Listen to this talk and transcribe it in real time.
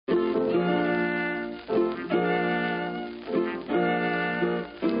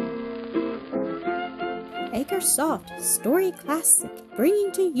AcreSoft Story Classic,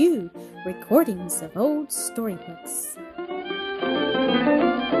 bringing to you recordings of old storybooks.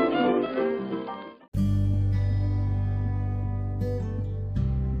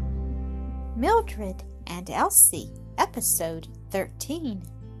 Mildred and Elsie, Episode 13.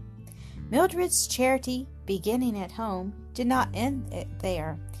 Mildred's charity, beginning at home, did not end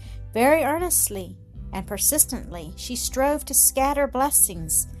there. Very earnestly and persistently she strove to scatter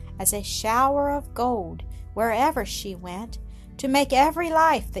blessings as a shower of gold wherever she went, to make every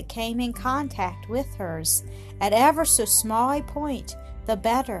life that came in contact with hers, at ever so small a point, the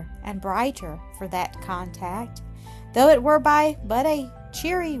better and brighter for that contact, though it were by but a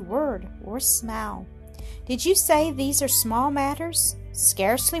cheery word or smile. Did you say these are small matters,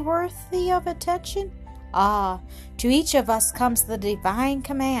 scarcely worthy of attention? Ah, to each of us comes the divine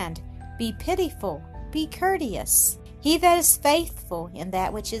command, be pitiful, be courteous. He that is faithful in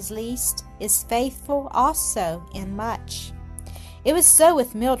that which is least is faithful also in much. It was so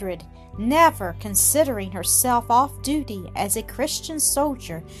with Mildred. Never considering herself off duty as a Christian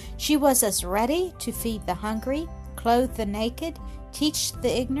soldier, she was as ready to feed the hungry, clothe the naked, teach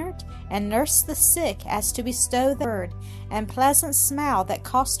the ignorant, and nurse the sick as to bestow the word and pleasant smile that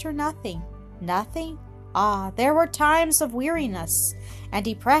cost her nothing. Nothing? Ah, there were times of weariness and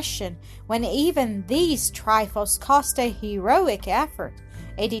depression when even these trifles cost a heroic effort,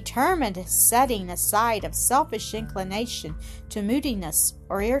 a determined setting aside of selfish inclination to moodiness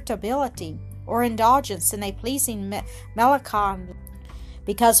or irritability, or indulgence in a pleasing melancholy,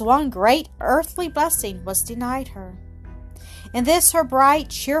 because one great earthly blessing was denied her. In this her bright,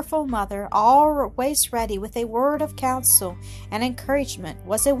 cheerful mother, always ready with a word of counsel and encouragement,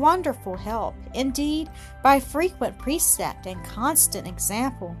 was a wonderful help. Indeed, by frequent precept and constant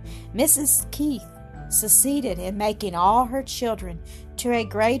example, Mrs. Keith succeeded in making all her children, to a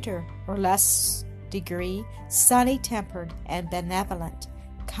greater or less degree, sunny-tempered and benevolent,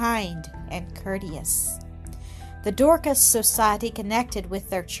 kind and courteous. The Dorcas Society connected with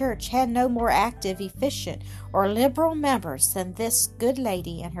their church had no more active, efficient, or liberal members than this good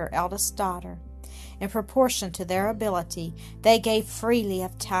lady and her eldest daughter. In proportion to their ability, they gave freely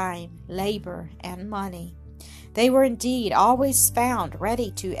of time, labor, and money. They were indeed always found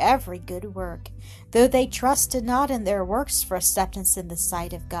ready to every good work, though they trusted not in their works for acceptance in the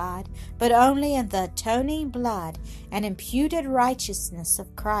sight of God, but only in the atoning blood and imputed righteousness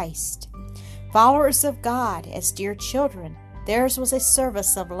of Christ. Followers of God as dear children, theirs was a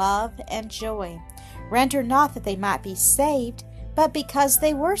service of love and joy, rendered not that they might be saved, but because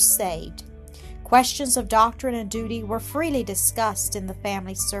they were saved. Questions of doctrine and duty were freely discussed in the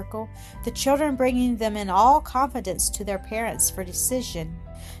family circle, the children bringing them in all confidence to their parents for decision,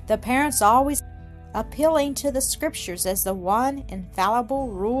 the parents always appealing to the Scriptures as the one infallible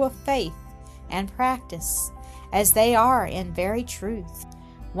rule of faith and practice, as they are in very truth.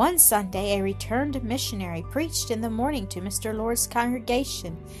 One Sunday a returned missionary preached in the morning to Mr. Lord's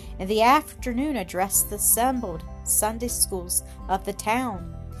congregation, in the afternoon addressed the assembled Sunday schools of the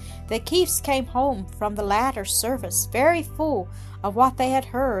town. The Keiths came home from the latter service very full of what they had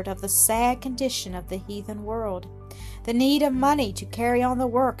heard of the sad condition of the heathen world, the need of money to carry on the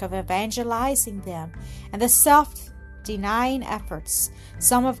work of evangelizing them, and the self-denying efforts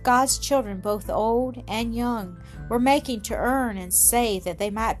some of God's children, both old and young, were making to earn and save that they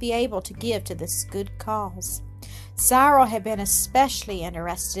might be able to give to this good cause. Cyril had been especially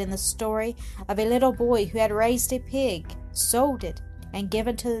interested in the story of a little boy who had raised a pig, sold it, and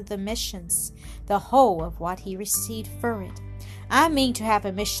given to the missions the whole of what he received for it. "I mean to have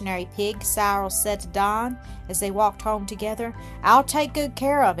a missionary pig," Cyril said to Don as they walked home together. "I'll take good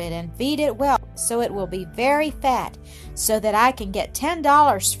care of it and feed it well, so it will be very fat, so that I can get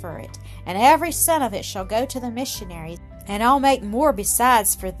 $10 for it, and every cent of it shall go to the missionaries, and I'll make more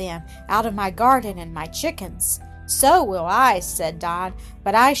besides for them out of my garden and my chickens." "So will I," said Don,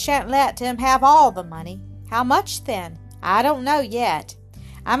 "but I shan't let him have all the money." "How much then?" "I don't know yet."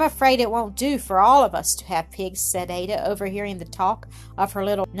 "I'm afraid it won't do for all of us to have pigs," said Ada, overhearing the talk of her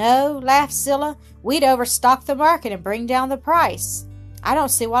little... "No," laughed Zillah, "we'd overstock the market and bring down the price." "I don't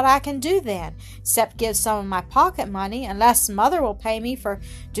see what I can do then, except give some of my pocket money, unless Mother will pay me for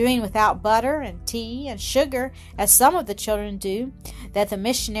doing without butter and tea and sugar, as some of the children do, that the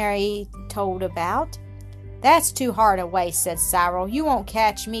missionary told about." "That's too hard a way," said Cyril. "You won't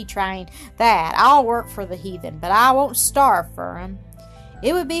catch me trying that. I'll work for the heathen, but I won't starve for 'em."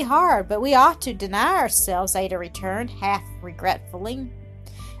 "It would be hard, but we ought to deny ourselves," Ada returned, half regretfully.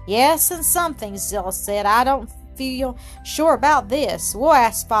 "Yes, and some things," Zillah said. "I don't feel sure about this. We'll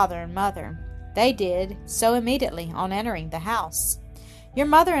ask Father and Mother." They did so immediately on entering the house. Your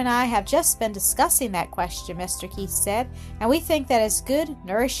mother and I have just been discussing that question, Mr. Keith said, and we think that as good,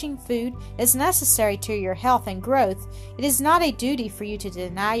 nourishing food is necessary to your health and growth, it is not a duty for you to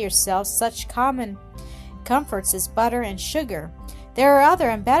deny yourselves such common comforts as butter and sugar. There are other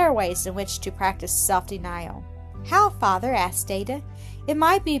and better ways in which to practice self-denial. How, Father? Asked Ada. It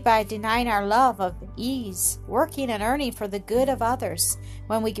might be by denying our love of ease, working and earning for the good of others,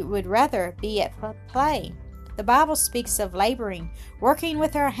 when we would rather be at play. The Bible speaks of laboring, working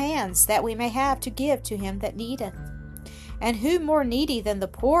with our hands, that we may have to give to him that needeth. And who more needy than the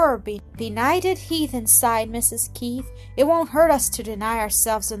poor benighted heathen, sighed Mrs. Keith. It won't hurt us to deny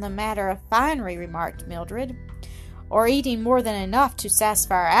ourselves in the matter of finery, remarked Mildred. Or eating more than enough to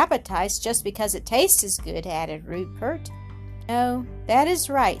satisfy our appetites just because it tastes as good, added Rupert. No, that is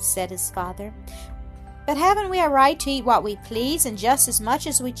right, said his father. But haven't we a right to eat what we please and just as much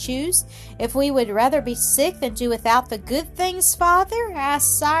as we choose, if we would rather be sick than do without the good things, Father?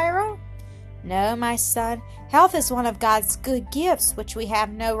 Asked Cyril. No, my son. Health is one of God's good gifts, which we have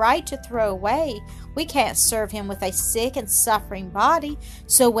no right to throw away. We can't serve him with a sick and suffering body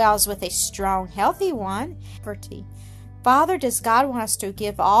so well as with a strong, healthy one. Father, does God want us to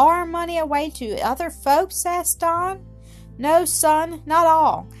give all our money away to other folks? Asked Don. No, son, not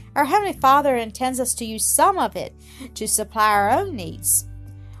all. Our Heavenly Father intends us to use some of it to supply our own needs.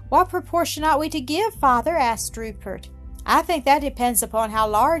 What proportion ought we to give, Father? Asked Rupert. I think that depends upon how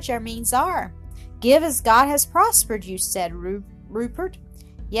large our means are. Give as God has prospered you, said Rupert.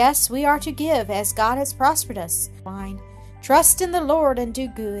 Yes, we are to give as God has prospered us. Trust in the Lord and do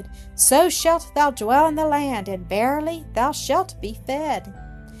good, so shalt thou dwell in the land, and verily thou shalt be fed.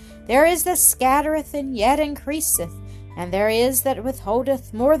 There is that scattereth and yet increaseth, and there is that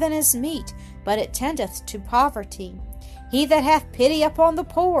withholdeth more than is meet, but it tendeth to poverty. He that hath pity upon the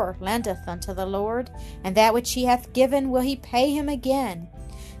poor lendeth unto the Lord, and that which he hath given will he pay him again.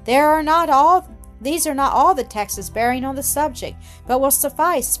 These are not all the texts bearing on the subject, but will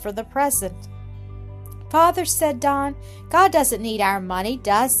suffice for the present. Father, said Don, God doesn't need our money,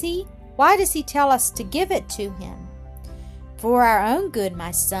 does he? Why does he tell us to give it to him? For our own good,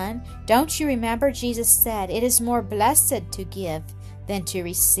 my son. Don't you remember Jesus said, it is more blessed to give than to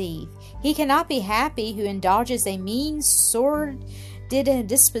receive. He cannot be happy who indulges a mean, sordid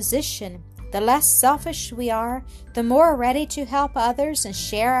disposition. The less selfish we are, the more ready to help others and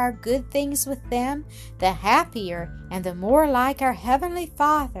share our good things with them, the happier and the more like our Heavenly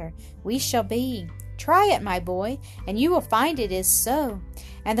Father we shall be. Try it, my boy, and you will find it is so.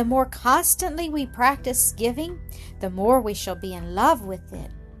 And the more constantly we practice giving, the more we shall be in love with it.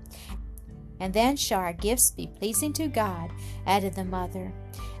 And then shall our gifts be pleasing to God, added the mother.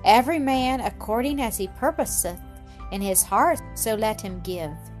 Every man according as he purposeth in his heart, so let him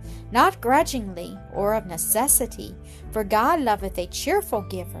give, not grudgingly or of necessity, for God loveth a cheerful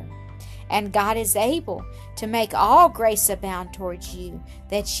giver. And God is able to make all grace abound towards you,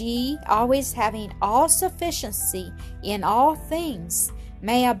 that ye, always having all sufficiency in all things,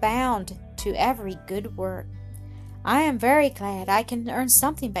 may abound to every good work. I am very glad I can earn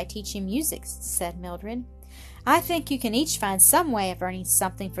something by teaching music, said Mildred. I think you can each find some way of earning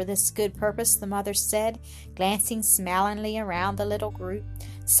something for this good purpose, the mother said, glancing smilingly around the little group.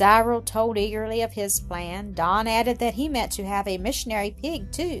 Cyril told eagerly of his plan. Don added that he meant to have a missionary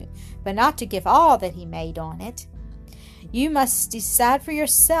pig, too, but not to give all that he made on it. You must decide for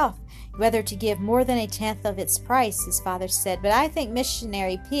yourself whether to give more than 1/10 of its price, his father said, but I think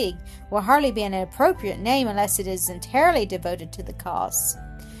missionary pig will hardly be an appropriate name unless it is entirely devoted to the cause.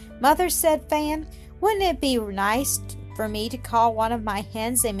 Mother, said Fan, wouldn't it be nice for me to call one of my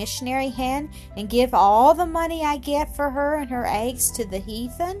hens a missionary hen and give all the money I get for her and her eggs to the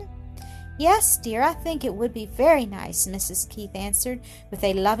heathen? Yes, dear, I think it would be very nice, Mrs. Keith answered, with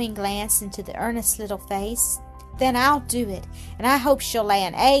a loving glance into the earnest little face. Then I'll do it, and I hope she'll lay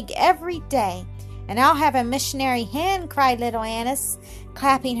an egg every day. And I'll have a missionary hen, cried little Annis,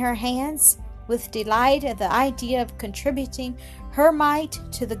 clapping her hands with delight at the idea of contributing her mite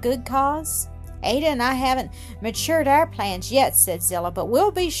to the good cause. Ada and I haven't matured our plans yet, said Zillah, but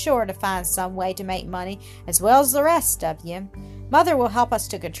we'll be sure to find some way to make money as well as the rest of you. Mother will help us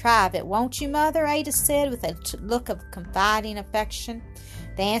to contrive it, won't you, Mother? Ada said with a look of confiding affection.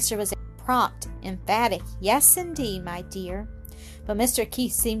 The answer was a prompt, emphatic, yes, indeed, my dear. But Mr.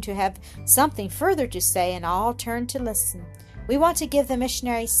 Keith seemed to have something further to say, and all turned to listen. We want to give the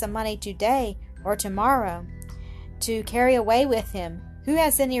missionary some money today or tomorrow to carry away with him. Who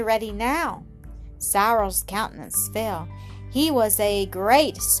has any ready now? Cyril's countenance fell. He was a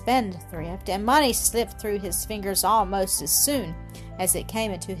great spendthrift, and money slipped through his fingers almost as soon as it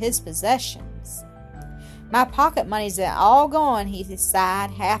came into his possessions. My pocket money's all gone, he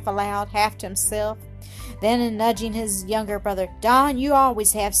sighed, half aloud, half to himself. Then, nudging his younger brother, Don, you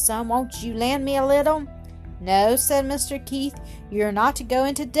always have some. Won't you lend me a little? No, said Mr. Keith, you are not to go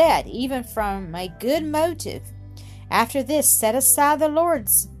into debt, even from a good motive. After this, set aside the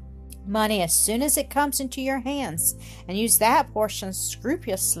Lord's money as soon as it comes into your hands, and use that portion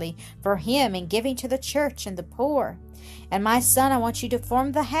scrupulously for Him in giving to the church and the poor. And my son, I want you to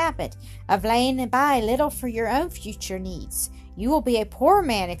form the habit of laying by a little for your own future needs. You will be a poor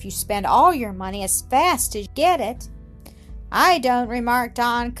man if you spend all your money as fast as you get it. I don't, remarked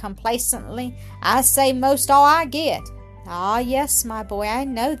Don complacently. I save most all I get. Ah, yes, my boy, I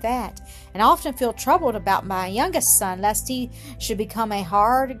know that, and often feel troubled about my youngest son, lest he should become a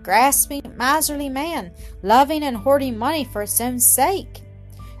hard, grasping, miserly man, loving and hoarding money for its own sake.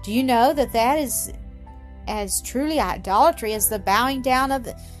 Do you know that is as truly idolatry as the bowing down of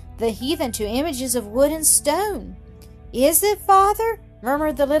the heathen to images of wood and stone? Is it, father?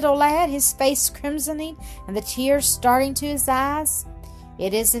 Murmured the little lad, his face crimsoning and the tears starting to his eyes.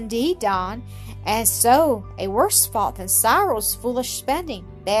 It is indeed, Don, and so a worse fault than Cyril's foolish spending,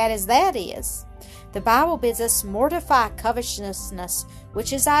 bad as that is. The Bible bids us mortify covetousness,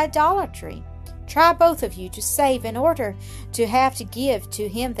 which is idolatry. Try both of you to save in order to have to give to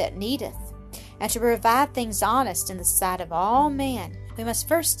him that needeth, and to provide things honest in the sight of all men. We must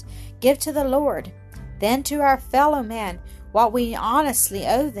first give to the Lord, then to our fellow men what we honestly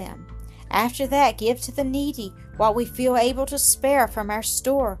owe them. After that, give to the needy what we feel able to spare from our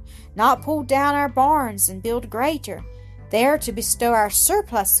store, not pull down our barns and build greater, there to bestow our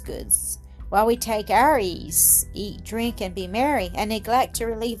surplus goods, while we take our ease, eat, drink, and be merry, and neglect to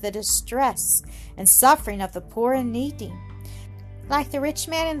relieve the distress and suffering of the poor and needy. Like the rich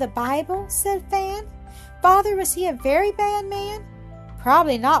man in the Bible, said Fan. Father, was he a very bad man?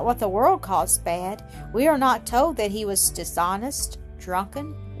 Probably not what the world calls bad. We are not told that he was dishonest,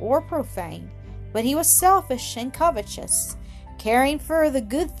 drunken, or profane, but he was selfish and covetous, caring for the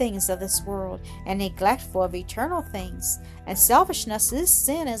good things of this world and neglectful of eternal things. And selfishness is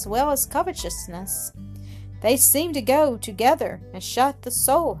sin as well as covetousness. They seem to go together and shut the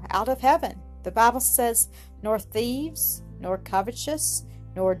soul out of heaven. The Bible says, nor thieves, nor covetous,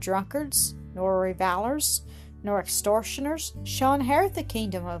 nor drunkards, nor revilers, nor extortioners shall inherit the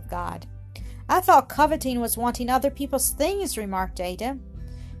kingdom of God. I thought coveting was wanting other people's things, remarked Ada.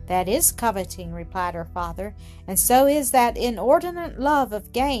 That is coveting, replied her father, and so is that inordinate love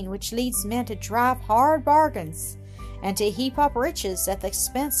of gain which leads men to drive hard bargains, and to heap up riches at the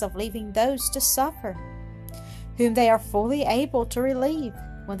expense of leaving those to suffer, whom they are fully able to relieve.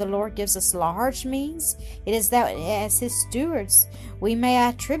 When the Lord gives us large means, it is that as His stewards we may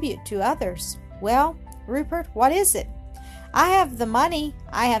attribute to others. Well, Rupert, what is it? I have the money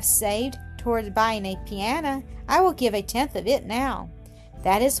I have saved toward buying a piano. I will give 1/10 of it now.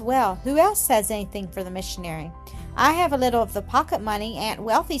 That is well. Who else has anything for the missionary? I have a little of the pocket money Aunt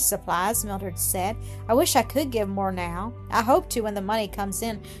Wealthy supplies, Mildred said. I wish I could give more now. I hope to when the money comes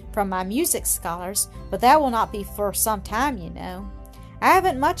in from my music scholars, but that will not be for some time, you know. I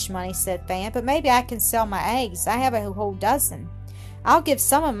haven't much money, said Fan, but maybe I can sell my eggs. I have a whole dozen. I'll give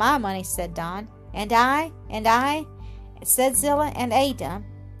some of my money, said Don. And I, said Zillah, and Ada.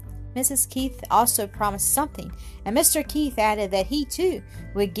 Mrs. Keith also promised something, and Mr. Keith added that he, too,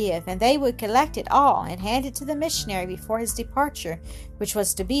 would give, and they would collect it all and hand it to the missionary before his departure, which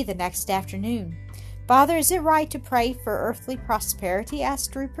was to be the next afternoon. Father, is it right to pray for earthly prosperity?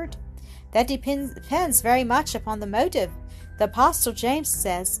 Asked Rupert. That depends very much upon the motive. The Apostle James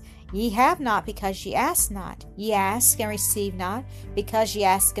says, Ye have not because ye ask not. Ye ask and receive not, because ye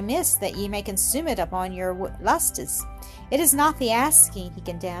ask amiss, that ye may consume it upon your lusts. It is not the asking he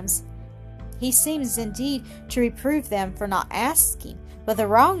condemns. He seems indeed to reprove them for not asking, but the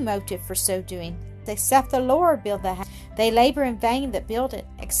wrong motive for so doing. Except the Lord build the house, they labor in vain that build it.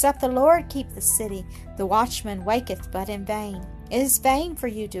 Except the Lord keep the city, the watchman waketh but in vain. It is vain for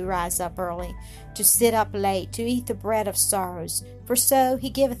you to rise up early, to sit up late, to eat the bread of sorrows, for so he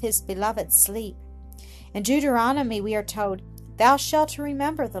giveth his beloved sleep. In Deuteronomy we are told, Thou shalt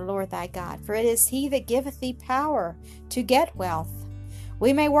remember the Lord thy God, for it is he that giveth thee power to get wealth.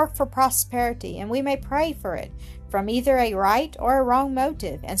 We may work for prosperity, and we may pray for it, from either a right or a wrong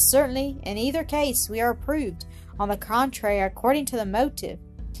motive, and certainly in either case we are approved, on the contrary, according to the motive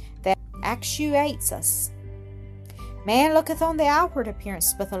that actuates us. Man looketh on the outward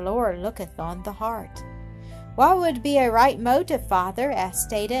appearance, but the Lord looketh on the heart. What would be a right motive, Father?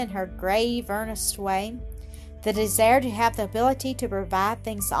 Asked Ada in her grave, earnest way. The desire to have the ability to provide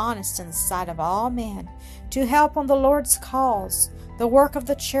things honest in the sight of all men, to help on the Lord's cause, the work of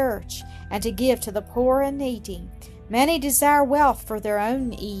the church, and to give to the poor and needy. Many desire wealth for their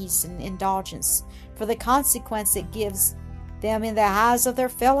own ease and indulgence, for the consequence it gives them in the eyes of their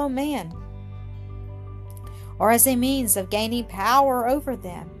fellow men, or as a means of gaining power over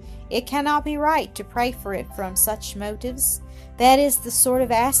them. It cannot be right to pray for it from such motives. That is the sort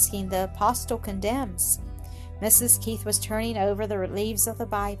of asking the apostle condemns. Mrs. Keith was turning over the leaves of the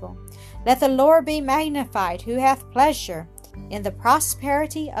Bible. "Let the Lord be magnified, who hath pleasure in the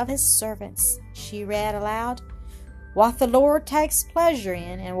prosperity of his servants," she read aloud. What the Lord takes pleasure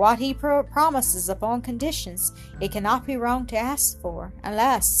in, and what he promises upon conditions, it cannot be wrong to ask for,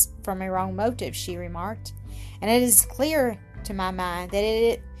 unless from a wrong motive, she remarked. And it is clear to my mind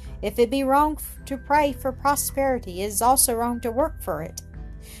that if it be wrong to pray for prosperity, it is also wrong to work for it.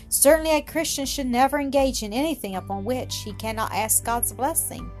 Certainly a Christian should never engage in anything upon which he cannot ask God's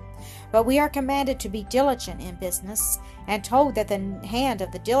blessing. But we are commanded to be diligent in business, and told that the hand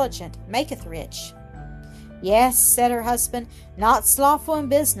of the diligent maketh rich. "Yes," said her husband, "not slothful in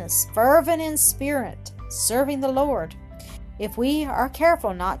business, fervent in spirit, serving the Lord. If we are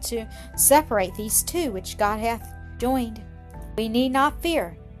careful not to separate these two which God hath joined, we need not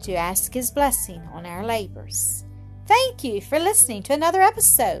fear to ask his blessing on our labors." Thank you for listening to another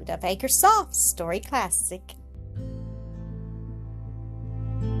episode of AcreSoft Story Classic.